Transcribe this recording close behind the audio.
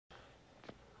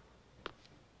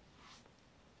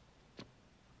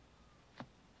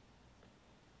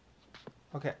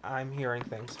Okay, I'm hearing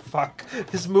things. Fuck.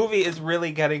 This movie is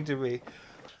really getting to me.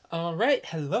 Alright,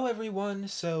 hello everyone.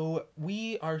 So,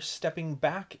 we are stepping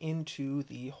back into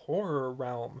the horror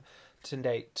realm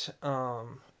tonight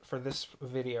for this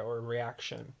video or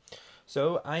reaction.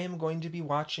 So, I am going to be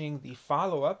watching the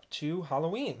follow-up to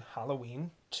Halloween,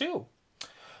 Halloween 2.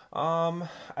 I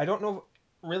don't know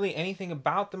really anything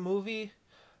about the movie,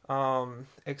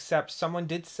 except someone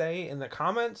did say in the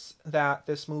comments that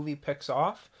this movie picks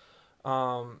off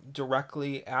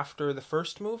directly after the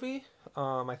first movie.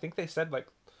 I think they said like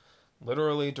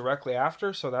literally directly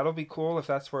after, so that'll be cool if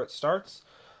that's where it starts.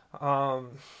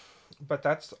 But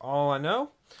that's all I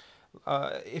know.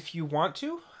 If you want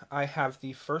to, I have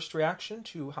the first reaction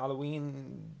to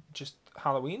Halloween, just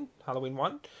Halloween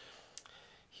 1.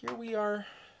 Here we are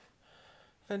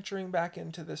venturing back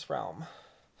into this realm.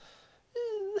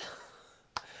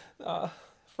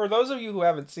 For those of you who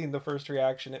haven't seen the first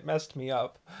reaction, it messed me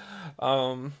up.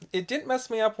 It didn't mess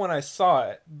me up when I saw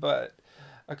it, but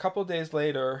a couple days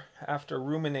later, after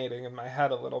ruminating in my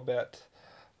head a little bit.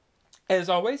 As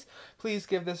always, please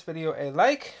give this video a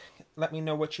like. Let me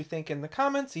know what you think in the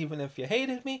comments, even if you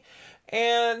hated me.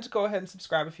 And go ahead and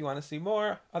subscribe if you want to see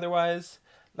more. Otherwise,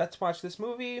 let's watch this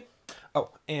movie.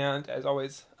 Oh, and as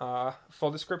always,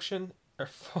 full description, or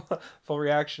full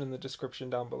reaction in the description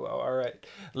down below. All right,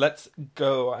 let's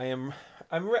go. I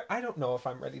don't know if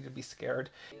I'm ready to be scared.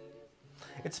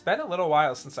 It's been a little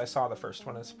while since I saw the first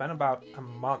one. It's been about a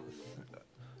month.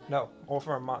 No,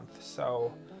 over a month.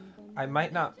 So I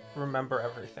might not remember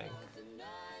everything.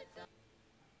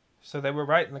 So they were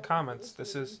right in the comments.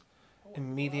 This is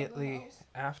immediately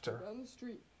after. Down the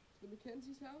street, the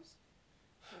Mackenzie's house.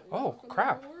 Oh,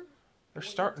 crap. They're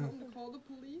starting. Call the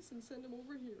police and send them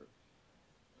over here.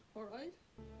 All right?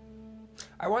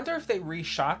 I wonder if they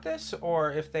reshot this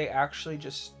or if they actually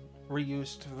just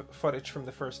reused footage from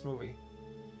the first movie.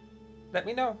 Let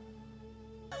me know.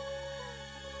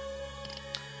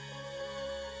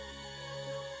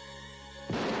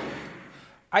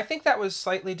 I think that was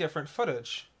slightly different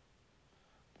footage.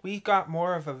 We got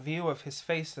more of a view of his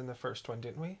face in the first one,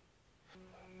 didn't we?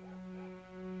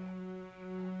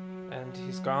 And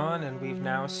he's gone, and we've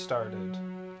now started.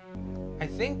 I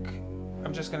think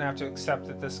I'm just gonna have to accept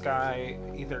that this guy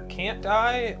either can't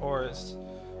die or is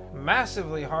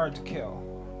massively hard to kill.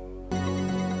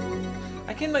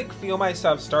 I can like feel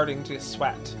myself starting to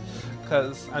sweat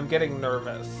because I'm getting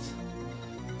nervous.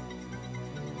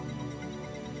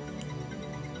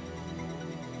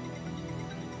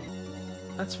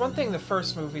 That's one thing the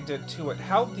first movie did too. It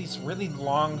held these really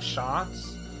long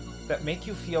shots that make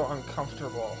you feel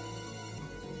uncomfortable.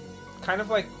 Kind of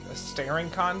like a staring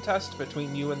contest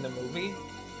between you and the movie.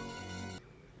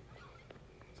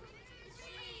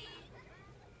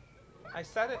 I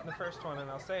said it in the first one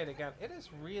and I'll say it again. It is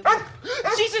really...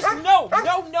 Jesus, no!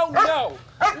 No, no, no!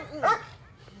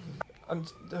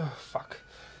 Oh, fuck.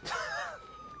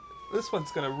 This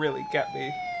one's gonna really get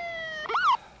me.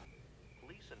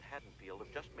 Police in Haddonfield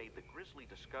have just made the grisly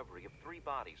discovery of 3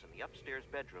 bodies in the upstairs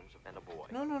bedrooms and a boy.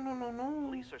 No, no, no, no, no.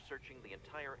 Police are searching the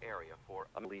entire area for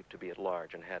a believed to be at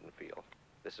large in Haddonfield.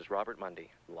 This is Robert Mundy,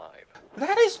 live.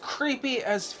 That is creepy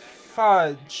as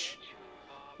fudge.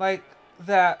 Like,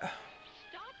 that...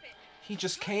 He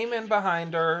just came in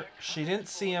behind her. She didn't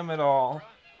see him at all.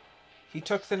 He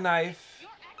took the knife.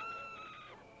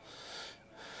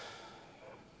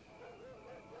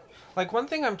 Like, one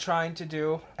thing I'm trying to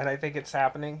do, and I think it's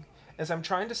happening, is I'm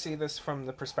trying to see this from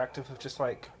the perspective of just,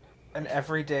 like, an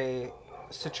everyday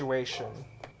situation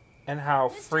and how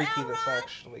freaky this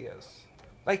actually is.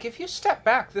 Like, if you step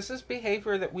back, this is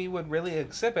behavior that we would really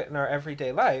exhibit in our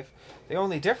everyday life. The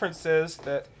only difference is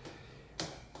that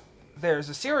there's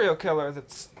a serial killer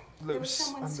that's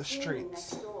loose on the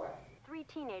streets. 3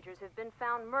 teenagers have been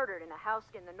found murdered in a house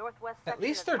in the northwest section. At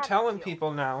least they're telling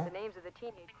people now. The names of the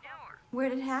teenagers. Where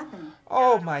did it happen?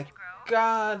 Oh my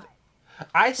god.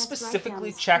 I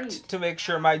specifically checked to make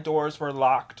sure my doors were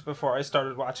locked before I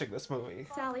started watching this movie.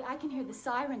 Sally, I can hear the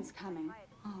sirens coming.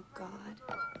 Oh, God.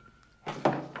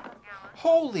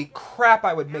 Holy crap,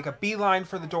 I would make a beeline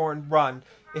for the door and run.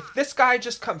 If this guy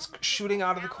just comes shooting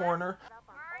out of the corner...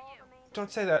 Don't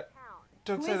say that.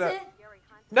 Don't say that.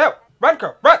 No! Run,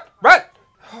 girl! Run! Run!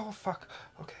 Oh, fuck.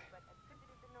 Okay.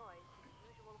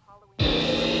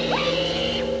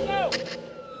 No!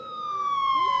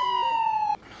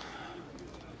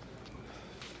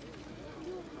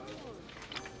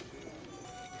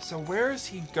 So where is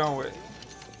he going?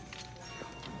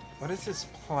 What is his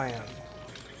plan?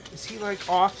 Is he like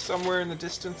off somewhere in the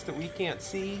distance that we can't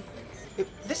see?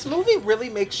 This movie really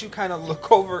makes you kind of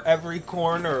look over every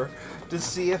corner to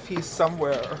see if he's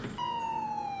somewhere.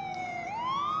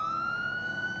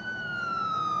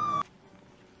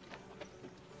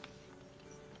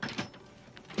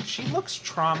 She looks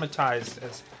traumatized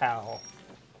as hell.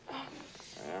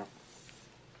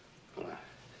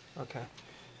 Okay.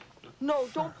 No,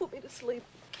 don't put me to sleep.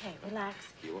 Okay, relax.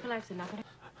 Relax, I'm not gonna...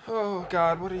 Oh,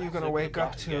 God, what are you gonna wake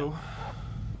up to?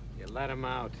 You let him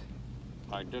out.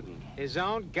 I didn't. His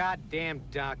own goddamn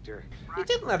doctor. You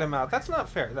didn't let him out. That's not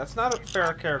fair. That's not a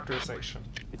fair characterization.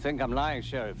 You think I'm lying,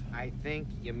 Sheriff? I think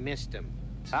you missed him.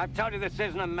 I tell you, this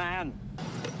isn't a man.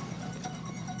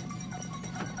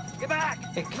 Get back!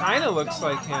 It kind of looks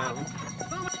like him.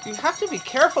 You have to be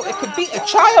careful. It could be a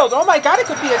child. Oh my God, it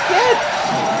could be a kid.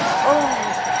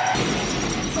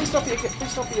 Oh. Please don't be a kid.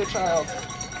 Please don't be a child.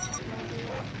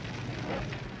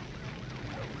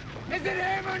 Is it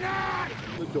him or not?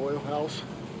 The Doyle house.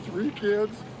 3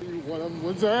 kids. One of them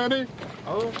was Annie.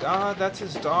 Oh God, that's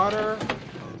his daughter.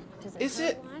 Is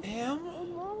it him?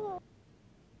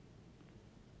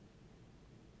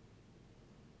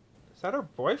 Is that her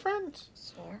boyfriend?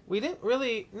 Sure. We didn't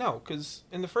really know, because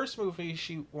in the first movie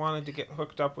she wanted to get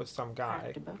hooked up with some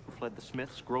guy. Who fled the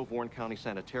Smiths Grove Warren County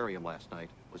Sanitarium last night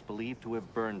was believed to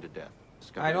have burned to death.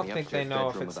 Discovered I in don't the think they upstairs know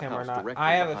if bedroom it's of the him or house not. directly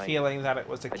I have a behind feeling him. that it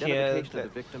was a kid Identification of that the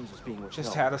victims is being just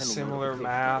withheld had a pending similar notification.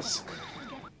 mask.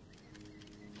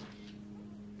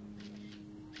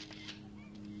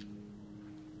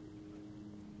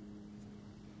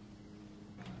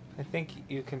 I think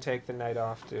you can take the night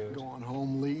off, dude. Go on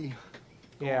home, Lee.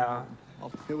 Yeah.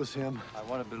 It was him. I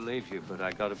want to believe you, but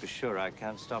I gotta be sure. I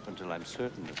can't stop until I'm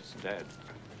certain that it's dead.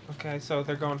 Okay, so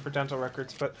they're going for dental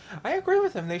records, but I agree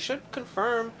with him. They should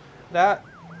confirm that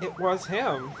it was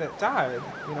him that died.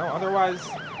 You know, otherwise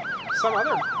some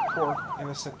other poor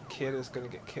innocent kid is gonna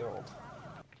get killed.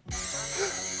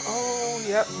 Oh,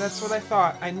 yep, that's what I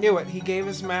thought. I knew it. He gave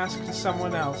his mask to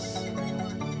someone else.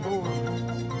 Ooh.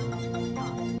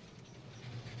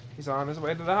 He's on his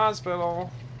way to the hospital.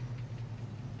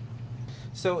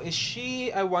 So is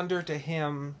she, I wonder, to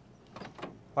him,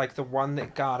 like the one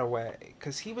that got away?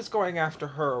 Because he was going after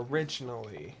her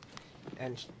originally,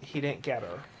 and he didn't get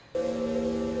her.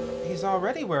 He's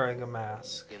already wearing a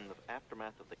mask. In the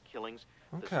aftermath of the killings,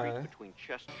 the Okay. street between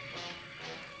Chester...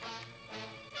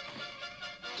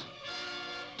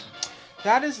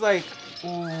 That is like,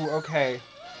 ooh, okay.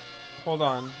 Hold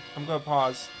on. I'm gonna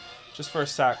pause just for a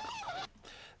sec.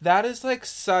 That is like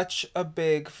such a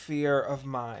big fear of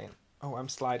mine. Oh, I'm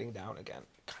sliding down again.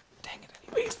 God dang it,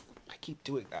 anyways. I keep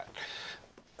doing that.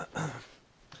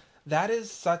 That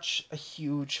is such a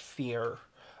huge fear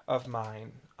of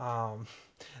mine.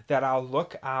 That I'll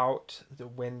look out the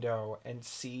window and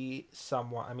see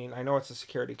someone. I mean, I know it's a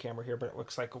security camera here, but it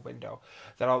looks like a window.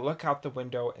 That I'll look out the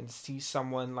window and see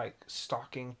someone like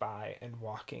stalking by and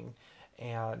walking,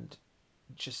 and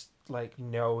just like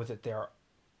know that they're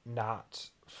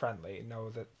not friendly, know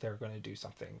that they're going to do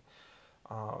something.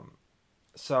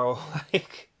 So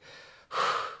like,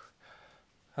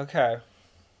 okay.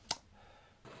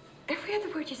 Every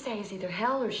other word you say is either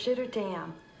hell or shit or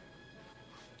damn.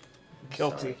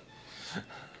 Guilty.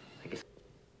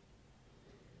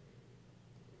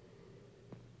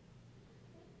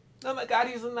 Oh my God,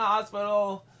 he's in the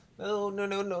hospital. No, no,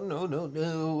 no, no, no, no,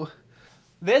 no.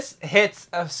 This hits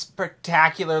a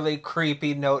spectacularly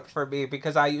creepy note for me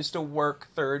because I used to work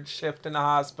third shift in a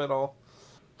hospital.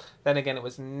 Then again, it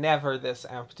was never this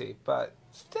empty, but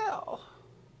still.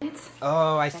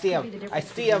 Oh, I see him. I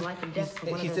see him.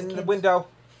 He's in the window.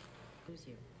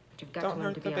 Don't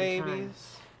hurt the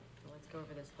babies. Let's go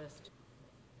over this list.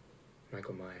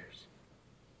 Michael Myers.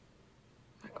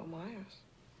 Michael Myers.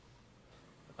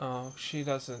 Oh, she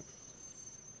doesn't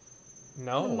The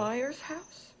know. Myers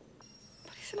house?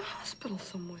 But he's in a hospital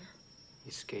somewhere. He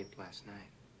escaped last night.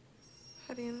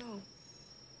 How do you know?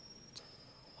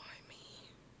 Why me?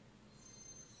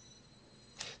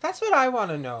 That's what I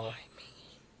want to know. Why me?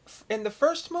 In the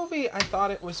first movie, I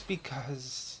thought it was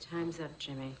because Time's up,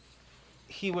 Jimmy.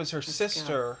 he was her Let's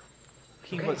sister.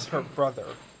 He Okay, was her okay. brother.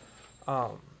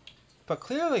 But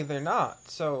clearly they're not,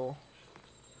 so...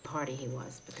 Party he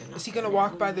was, but they're not. Is he gonna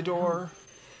walk by the door?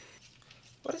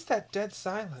 What is that dead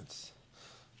silence?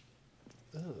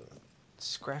 Ugh.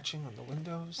 Scratching on the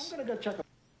windows. I'm gonna go check.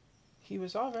 He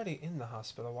was already in the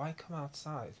hospital. Why come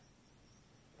outside?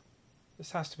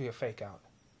 This has to be a fake out.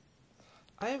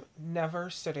 I am never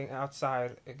sitting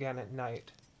outside again at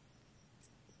night.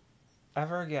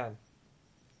 Ever again.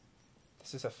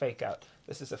 This is a fake out.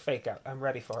 This is a fake out. I'm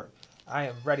ready for it. I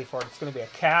am ready for it. It's going to be a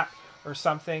cat or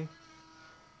something.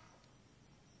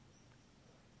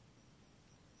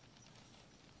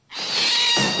 I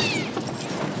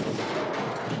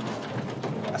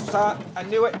saw it. I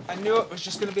knew it. I knew it was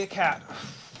just going to be a cat.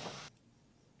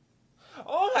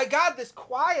 Oh my God, this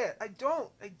quiet. I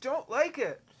don't like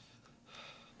it.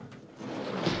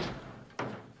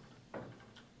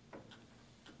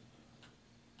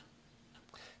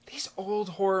 old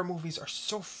horror movies are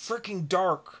so freaking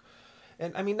dark.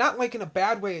 And I mean, not like in a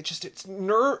bad way, it's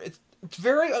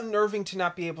very unnerving to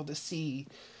not be able to see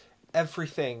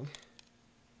everything.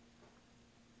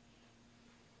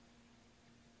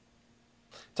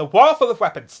 It's a wall full of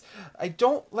weapons. I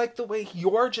don't like the way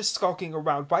you're just skulking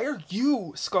around. Why are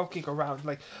you skulking around?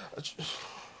 Like, Mr.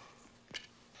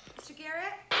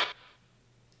 Garrett?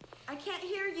 I can't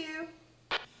hear you.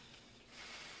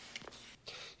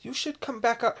 you should come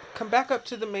back up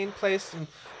to the main place, and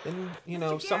you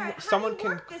know, Mr. Garrett, someone how do you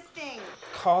can work this thing?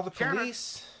 call the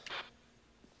police.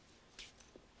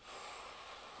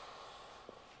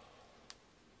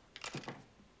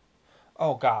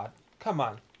 Oh God, come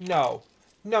on. No.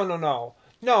 No,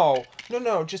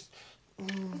 just...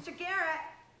 Mr. Garrett!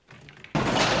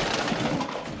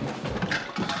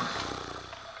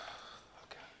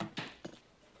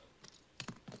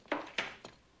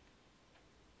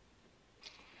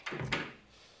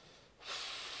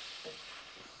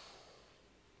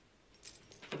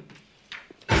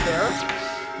 He's there?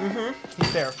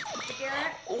 He's there. Mr.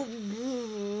 Garrett? It'll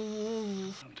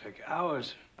take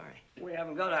hours. We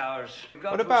haven't got hours.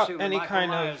 What about any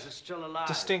kind of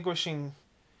distinguishing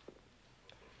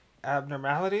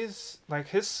abnormalities? Like,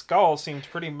 his skull seemed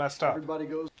pretty messed up. Everybody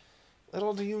goes.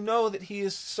 Little do you know that he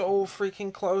is so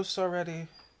freaking close already.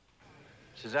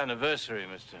 It's his anniversary,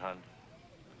 Mr. Hunt.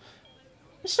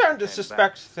 I'm starting to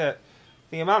suspect that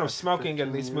the amount of smoking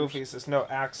in these movies is no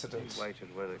accident.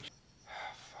 Waited with it.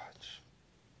 Fudge.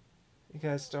 You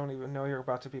guys don't even know you're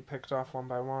about to be picked off one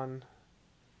by one.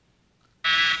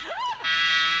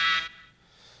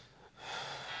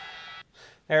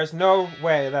 There's no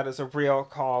way that is a real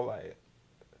call light.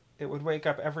 It would wake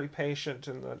up every patient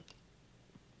in the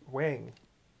wing.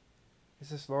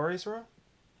 Is this Laurie's room?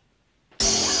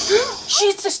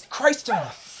 Jesus Christ on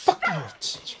the fucking...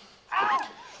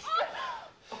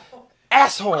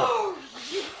 Asshole! Oh,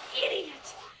 you idiot!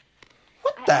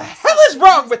 What the hell is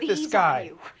wrong with this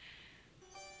guy?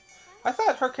 I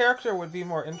thought her character would be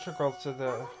more integral to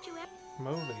the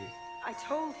movie. I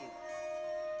told you.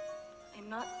 I'm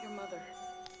not your mother.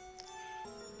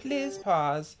 Please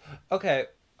pause. Okay.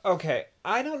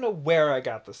 I don't know where I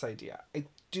got this idea. I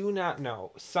do not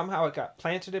know. Somehow it got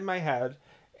planted in my head,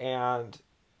 and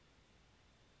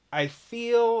I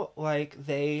feel like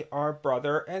they are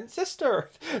brother and sister.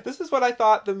 This is what I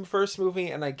thought the first movie,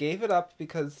 and I gave it up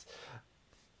because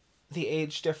the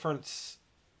age difference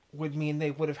would mean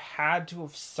they would have had to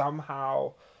have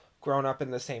somehow grown up in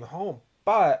the same home.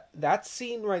 But that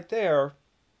scene right there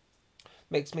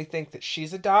makes me think that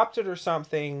she's adopted or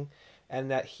something, and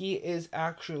that he is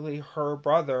actually her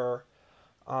brother,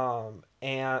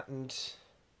 and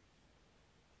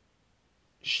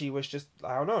she was just,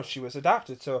 I don't know, she was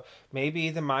adopted. So maybe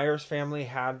the Myers family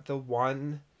had the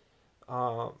one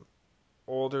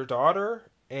older daughter,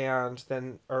 and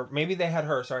then, or maybe they had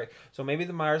her, sorry. So maybe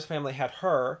the Myers family had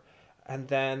her, and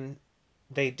then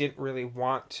they didn't really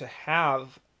want to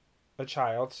have a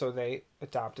child, so they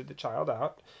adopted the child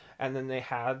out. And then they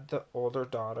had the older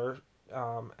daughter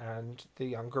and the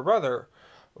younger brother,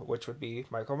 which would be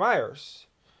Michael Myers.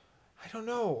 I don't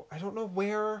know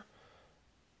where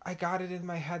I got it in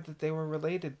my head that they were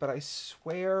related, but I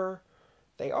swear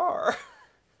they are.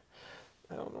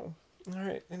 I don't know.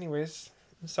 Alright, anyways.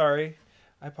 I'm sorry.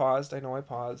 I paused. I know I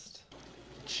paused.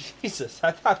 Jesus,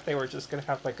 I thought they were just going to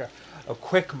have like a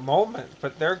quick moment,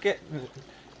 but they're getting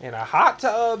in a hot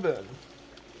tub, and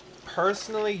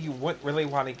personally, you wouldn't really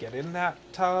want to get in that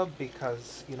tub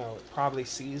because, you know, it probably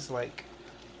sees like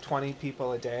 20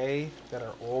 people a day that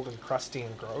are old and crusty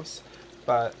and gross.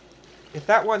 But if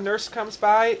that one nurse comes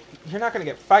by, you're not going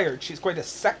to get fired. She's going to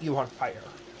set you on fire.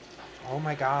 Oh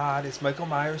my God, is Michael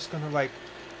Myers going to like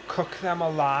cook them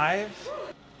alive?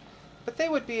 But they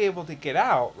would be able to get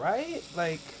out, right?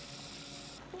 Like,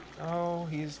 oh,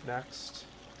 he's next.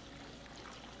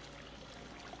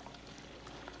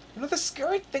 You know, the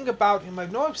scary thing about him, I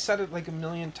know I've said it like a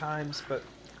million times, but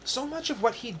so much of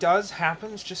what he does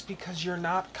happens just because you're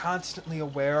not constantly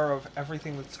aware of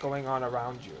everything that's going on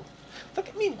around you. Look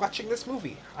at me watching this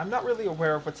movie. I'm not really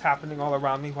aware of what's happening all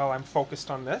around me while I'm focused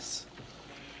on this.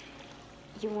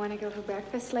 You want to go for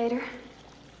breakfast later?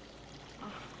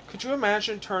 Could you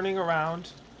imagine turning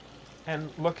around and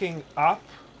looking up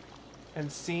and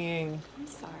seeing... I'm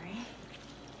sorry.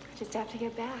 I just have to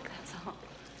get back, that's all.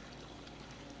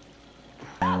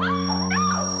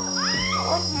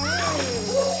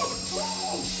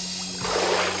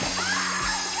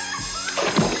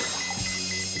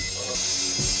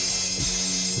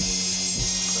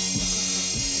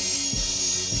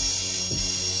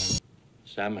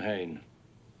 Samhain.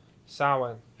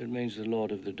 Samhain. It means the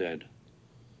Lord of the Dead.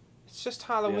 It's just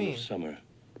The end Halloween. of summer.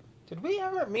 Did we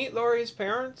ever meet Laurie's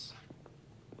parents?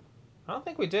 I don't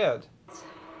think we did.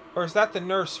 Or is that the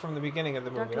nurse from the beginning of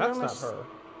the movie? Dr. That's Loomis, not her.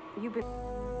 you've been...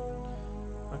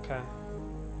 Okay.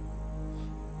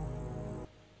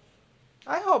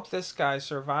 I hope this guy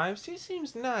survives. He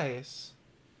seems nice.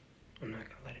 I'm not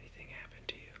gonna let anything happen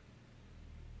to you.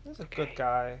 He's a good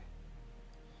guy.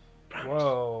 Promise.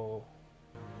 Whoa.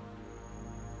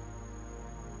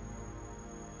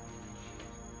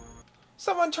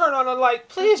 Someone turn on a light.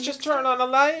 Please just turn on a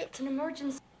light. It's an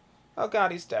emergency. Oh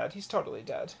god, he's dead. He's totally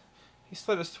dead. He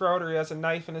slit his throat or he has a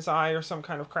knife in his eye or some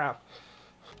kind of crap.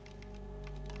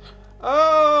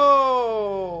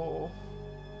 Oh!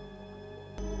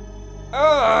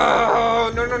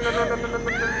 Oh! No, no, no, no, no, no, no, no,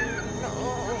 no.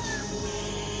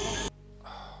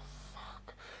 Oh,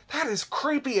 fuck. That is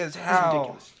creepy as This is hell.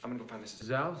 ridiculous. I'm gonna go find Mrs.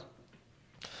 Zal's.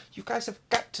 You guys have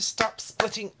got to stop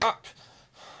splitting up.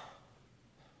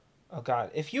 Oh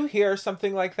god, if you hear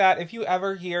something like that, if you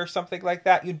ever hear something like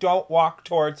that, you don't walk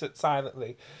towards it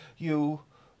silently. You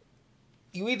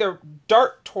either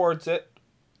dart towards it,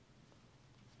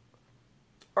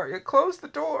 or you close the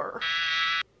door.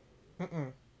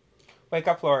 Wake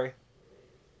up, Laurie.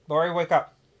 Laurie, wake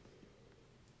up.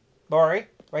 Laurie,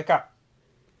 wake up.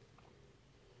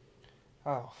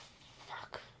 Oh,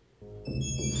 fuck.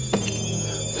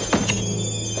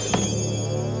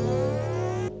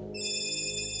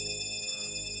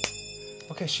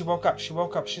 Okay, she woke up. She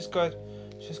woke up. She's good.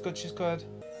 She's good. She's good.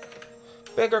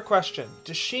 Bigger question.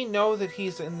 Does she know that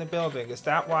he's in the building? Is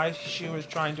that why she was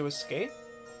trying to escape?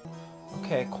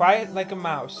 Okay, quiet like a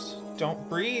mouse. Don't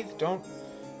breathe. Don't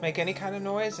make any kind of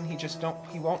noise, and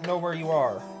he won't know where you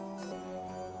are.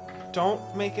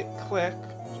 Don't make it click.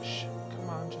 Come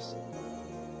on, just...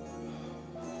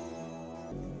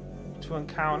 To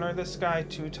encounter this guy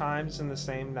 2 times in the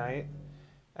same night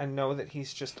and know that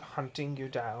he's just hunting you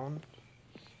down.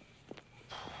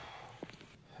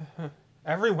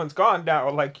 Everyone's gone now.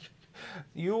 Like,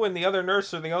 you and the other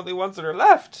nurse are the only ones that are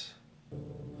left.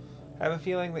 I have a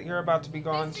feeling that you're about to be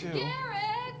gone too.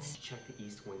 Garrett! Check the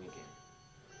east wing again.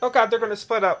 Oh god, they're gonna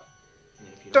split up. And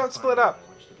if you Don't split find up. it, I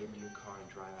want you to get in your car and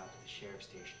drive out to the sheriff's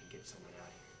station and get someone out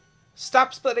of here.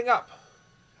 Stop splitting up.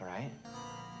 Alright?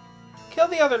 Kill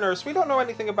the other nurse. We don't know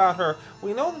anything about her.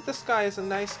 We know that this guy is a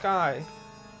nice guy.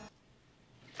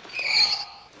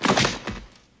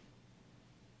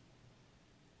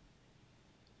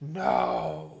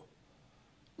 No.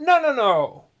 No, no,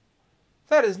 no.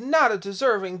 That is not a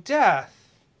deserving death.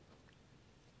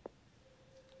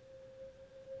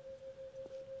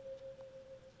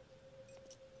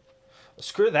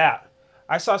 Screw that.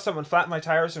 I saw someone flatten my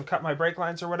tires and cut my brake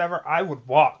lines or whatever, I would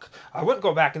walk. I wouldn't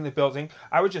go back in the building.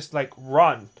 I would just, like,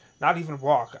 run. Not even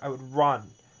walk. I would run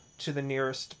to the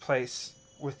nearest place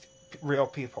with real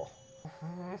people.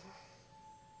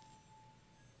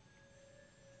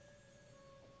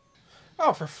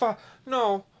 Oh, for fuck.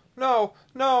 No. No.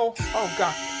 No. Oh,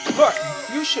 God. Look,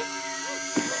 you should...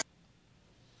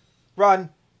 Run.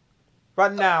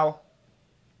 Run now.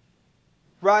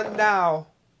 Run now.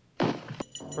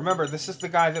 Remember, this is the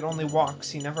guy that only walks.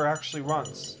 He never actually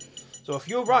runs. So if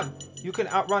you run, you can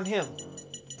outrun him.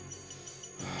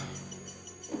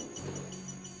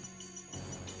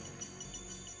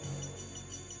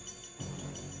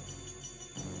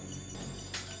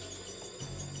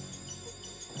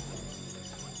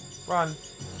 Run.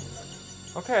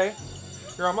 Okay.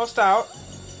 You're almost out.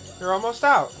 You're almost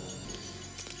out.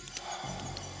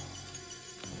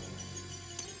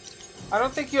 I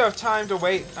don't think you have time to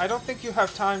wait. I don't think you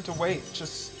have time to wait.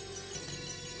 Just...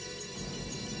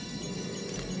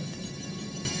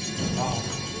 Oh.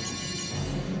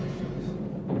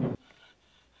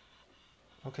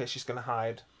 Okay, she's gonna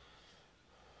hide.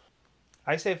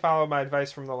 I say follow my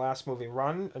advice from the last movie.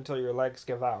 Run until your legs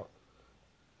give out.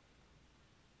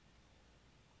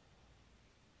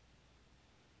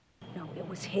 No, it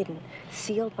was hidden,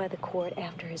 sealed by the court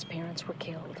after his parents were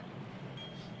killed.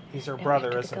 He's her And brother,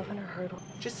 after isn't the he? governor heard...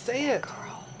 Just say it.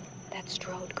 Girl, that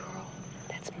Strode girl,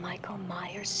 that's Michael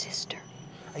Myers' sister.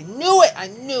 I knew it! I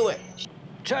knew it!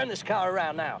 Turn this car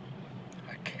around now.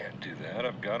 I can't do that.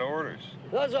 I've got orders.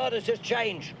 Those orders just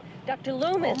changed. Dr.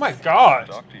 Loomis! Oh my god!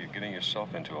 Doctor, you're getting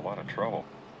yourself into a lot of trouble.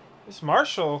 This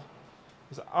Marshal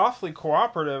is awfully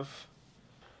cooperative.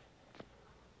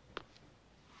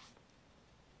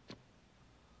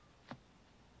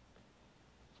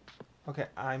 Okay,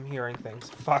 I'm hearing things.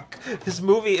 Fuck. This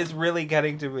movie is really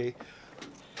getting to me.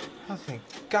 Oh, thank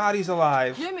God he's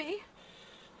alive. Jimmy!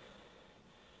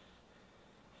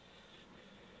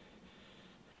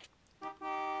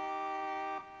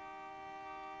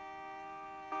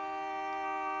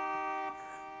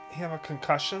 he have a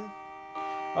concussion?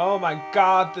 Oh my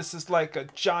god, this is like a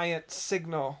giant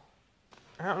signal.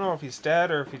 I don't know if he's dead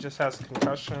or if he just has a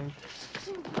concussion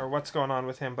or what's going on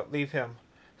with him, but leave him.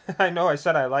 I know I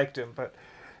said I liked him, but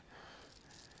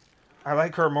I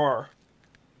like her more.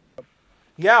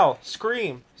 Yell,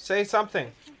 scream, say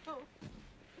something.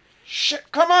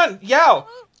 Shit, come on, yell!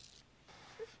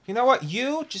 You know what?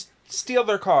 You just steal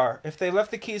their car. If they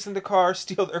left the keys in the car,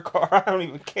 steal their car. I don't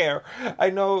even care. I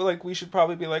know, like, we should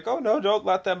probably be like, oh no, don't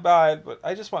let them buy it, but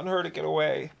I just want her to get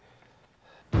away.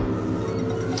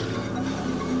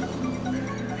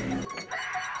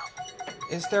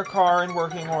 Is their car in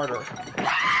working order?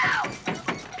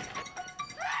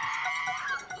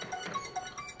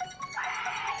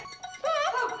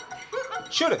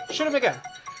 Shoot him! Shoot him again!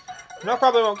 No,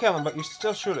 probably won't kill him, but you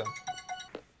still shoot him.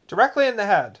 Directly in the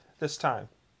head, this time.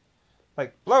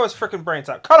 Like, blow his frickin' brains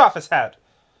out. Cut off his head!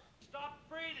 Stop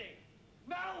breathing!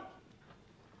 No!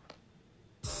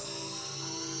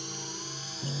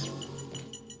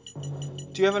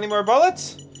 Do you have any more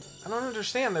bullets? I don't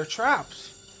understand, they're trapped.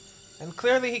 And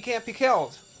clearly he can't be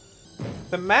killed.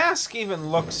 The mask even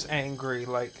looks angry,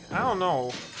 like, I don't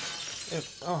know.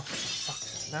 Oh, fuck.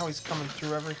 Now he's coming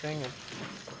through everything and...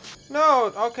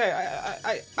 No, okay,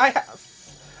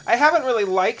 I haven't really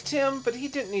liked him, but he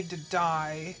didn't need to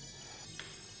die.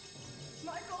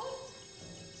 Michael?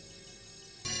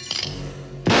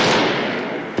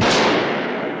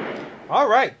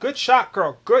 Alright, good shot,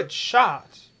 girl, good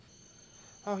shot.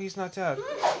 Oh, he's not dead.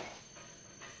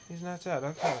 He's not dead,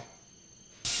 okay.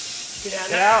 Get out.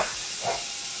 Get out.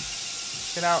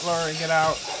 Get out, Laurie, get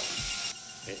out.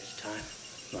 It's time,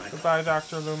 Michael. Goodbye,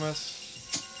 Dr. Loomis.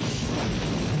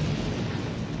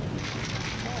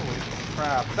 Holy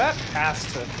crap, that has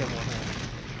to kill him.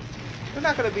 There's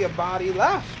not going to be a body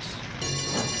left.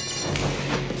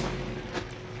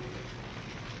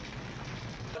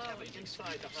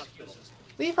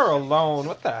 Leave her alone,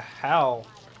 what the hell?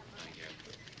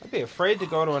 I'd be afraid to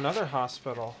go to another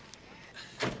hospital.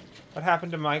 What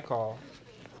happened to Michael?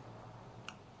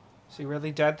 Is he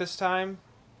really dead this time?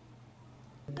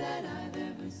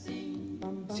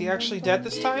 Is he actually dead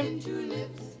this time?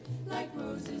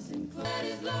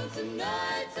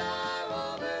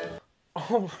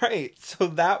 Alright, so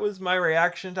that was my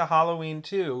reaction to Halloween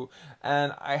 2.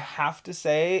 And I have to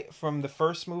say, from the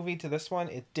first movie to this one,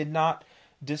 it did not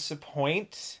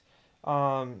disappoint.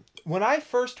 When I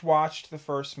first watched the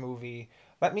first movie,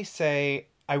 let me say,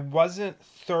 I wasn't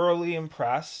thoroughly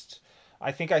impressed.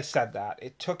 I think I said that.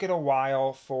 It took it a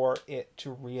while for it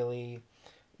to really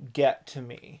get to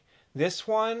me. This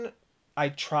one, I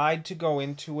tried to go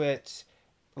into it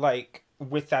like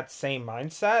with that same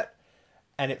mindset,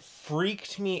 and it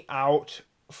freaked me out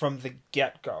from the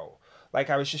get-go. Like,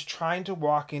 I was just trying to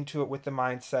walk into it with the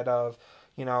mindset of,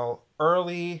 you know,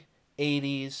 early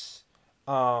 80s,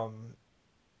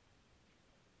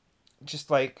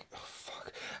 just like,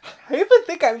 fuck. I even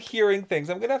think I'm hearing things.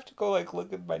 I'm gonna have to go like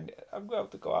look at my. I'm gonna have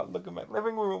to go out and look at my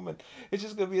living room, and it's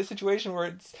just gonna be a situation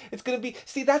where it's gonna be.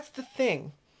 See, that's the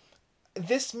thing.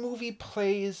 This movie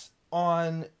plays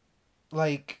on,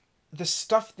 like, the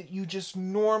stuff that you just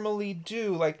normally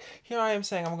do. Like, here I am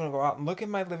saying I'm going to go out and look in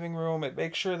my living room and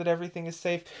make sure that everything is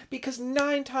safe. Because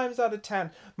 9 times out of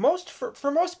 10,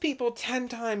 for most people, 10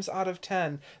 times out of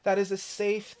 10, that is a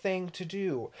safe thing to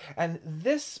do. And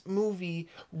this movie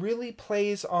really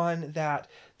plays on that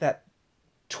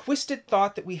twisted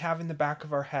thought that we have in the back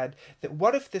of our head, that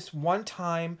what if this one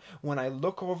time when I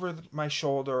look over my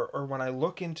shoulder, or when I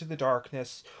look into the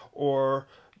darkness, or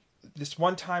this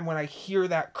one time when I hear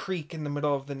that creak in the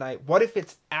middle of the night, what if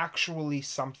it's actually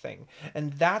something?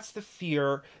 And that's the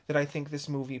fear that I think this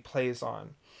movie plays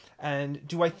on. And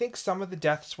do I think some of the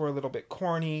deaths were a little bit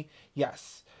corny?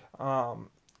 Yes. But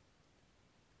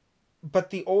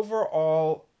the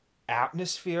overall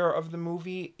atmosphere of the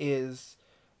movie is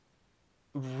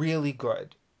really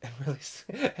good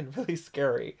and really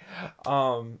scary.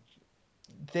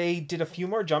 They did a few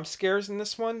more jump scares in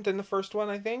this one than the first one,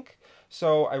 I think.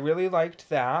 So I really liked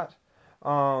that.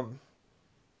 And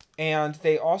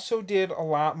they also did a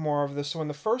lot more of this. So in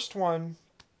the first one,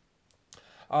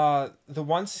 the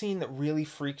one scene that really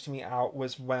freaked me out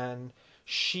was when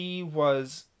she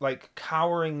was like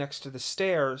cowering next to the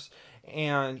stairs,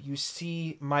 and you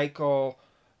see Michael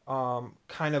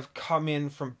kind of come in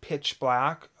from pitch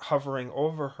black, hovering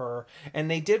over her. And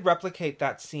they did replicate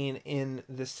that scene in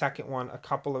the second one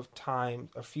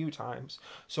a few times.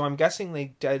 So I'm guessing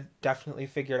they definitely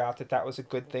figured out that that was a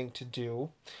good thing to do.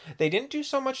 They didn't do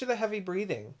so much of the heavy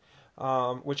breathing,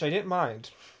 which I didn't mind,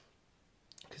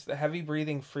 because the heavy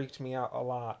breathing freaked me out a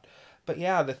lot. But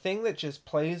yeah, the thing that just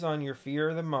plays on your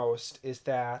fear the most is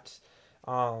that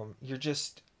you're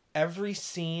just, every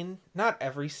scene, not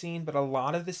every scene, but a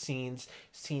lot of the scenes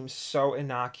seem so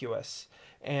innocuous,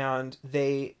 and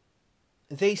they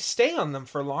stay on them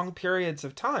for long periods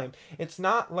of time. It's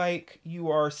not like you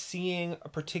are seeing a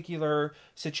particular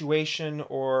situation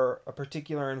or a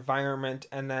particular environment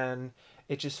and then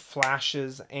it just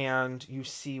flashes and you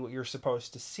see what you're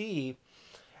supposed to see.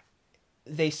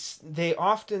 They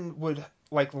often would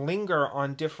like linger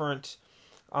on different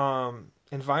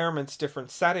environments, different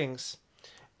settings,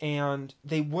 and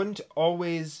they wouldn't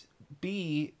always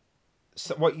be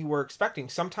what you were expecting.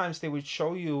 Sometimes they would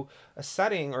show you a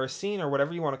setting or a scene or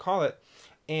whatever you want to call it,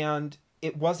 and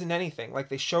it wasn't anything. Like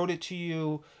they showed it to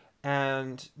you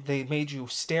and they made you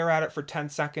stare at it for 10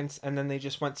 seconds and then they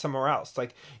just went somewhere else.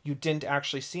 Like you didn't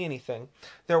actually see anything.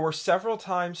 There were several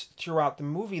times throughout the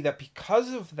movie that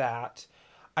because of that,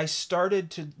 I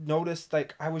started to notice,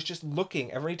 like, I was just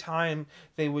looking every time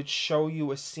they would show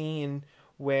you a scene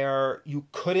where you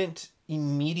couldn't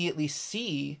immediately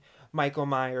see Michael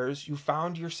Myers. You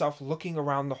found yourself looking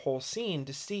around the whole scene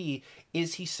to see,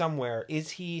 is he somewhere?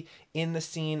 Is he in the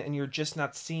scene and you're just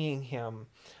not seeing him?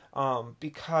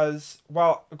 Because,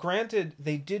 well, granted,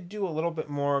 they did do a little bit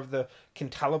more of the can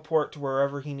teleport to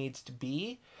wherever he needs to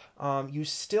be. You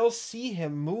still see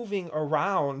him moving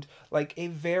around like a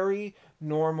very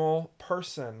normal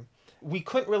person. We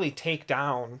couldn't really take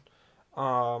down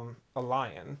a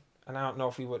lion. And I don't know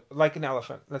if we would, like an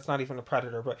elephant. That's not even a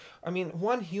predator. But, I mean,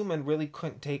 one human really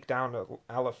couldn't take down an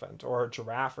elephant or a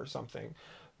giraffe or something.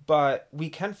 But we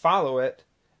can follow it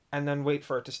and then wait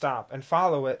for it to stop. And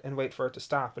follow it and wait for it to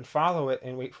stop. And follow it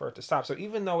and wait for it to stop. So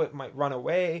even though it might run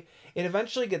away, it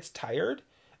eventually gets tired.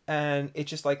 And it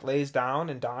just, like, lays down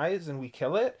and dies and we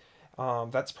kill it.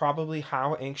 That's probably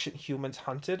how ancient humans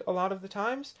hunted a lot of the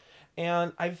times.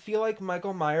 And I feel like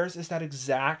Michael Myers is that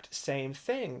exact same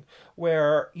thing,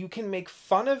 where you can make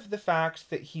fun of the fact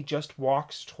that he just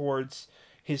walks towards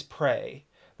his prey.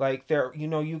 Like, there, you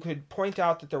know, you could point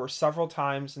out that there were several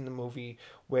times in the movie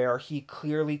where he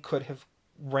clearly could have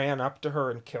ran up to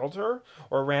her and killed her,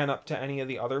 or ran up to any of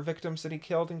the other victims that he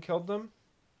killed and killed them.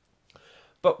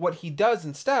 But what he does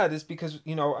instead is because,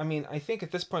 you know, I mean, I think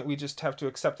at this point we just have to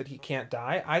accept that he can't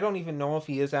die. I don't even know if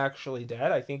he is actually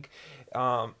dead. I think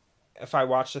if I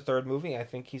watch the third movie, I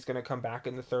think he's going to come back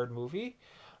in the third movie.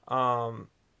 Or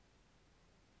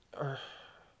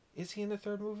is he in the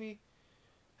third movie?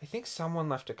 I think someone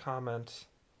left a comment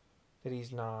that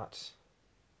he's not.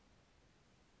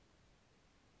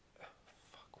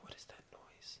 Fuck, what is that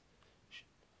noise?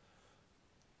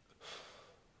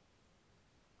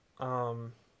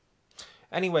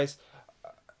 Anyways,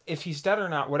 if he's dead or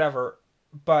not, whatever.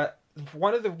 But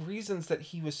one of the reasons that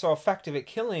he was so effective at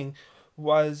killing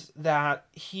was that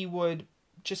he would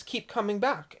just keep coming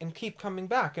back and keep coming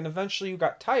back. And eventually you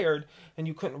got tired and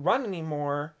you couldn't run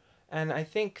anymore. And I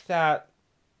think that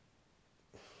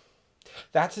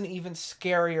that's an even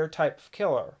scarier type of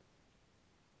killer.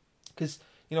 Because,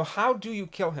 you know, how do you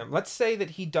kill him? Let's say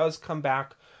that he does come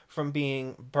back from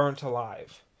being burnt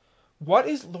alive. What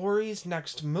is Laurie's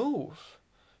next move?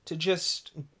 To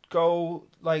just go,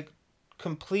 like,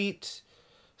 complete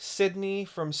Sydney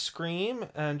from Scream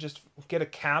and just get a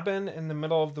cabin in the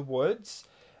middle of the woods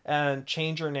and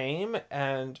change her name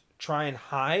and try and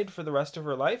hide for the rest of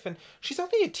her life? And she's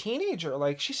only a teenager.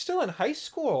 Like, she's still in high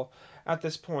school at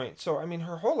this point. So, I mean,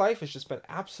 her whole life has just been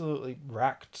absolutely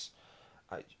wrecked.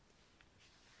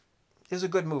 It's a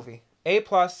good movie. A+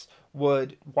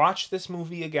 would watch this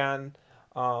movie again.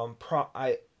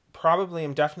 I probably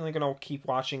am definitely going to keep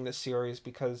watching this series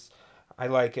because I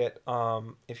like it.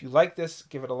 If you like this,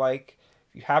 give it a like.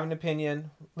 If you have an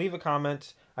opinion, leave a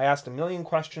comment. I asked a million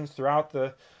questions throughout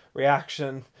the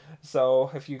reaction,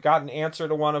 so if you got an answer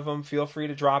to one of them, feel free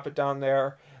to drop it down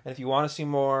there. And if you want to see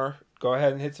more, go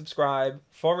ahead and hit subscribe.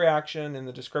 Full reaction in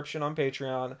the description on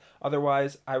Patreon.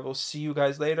 Otherwise, I will see you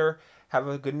guys later. Have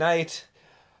a good night.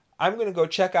 I'm going to go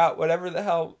check out whatever the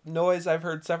hell noise I've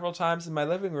heard several times in my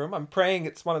living room. I'm praying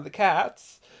it's one of the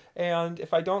cats. And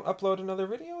if I don't upload another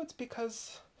video, it's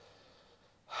because...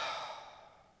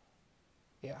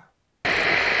 yeah.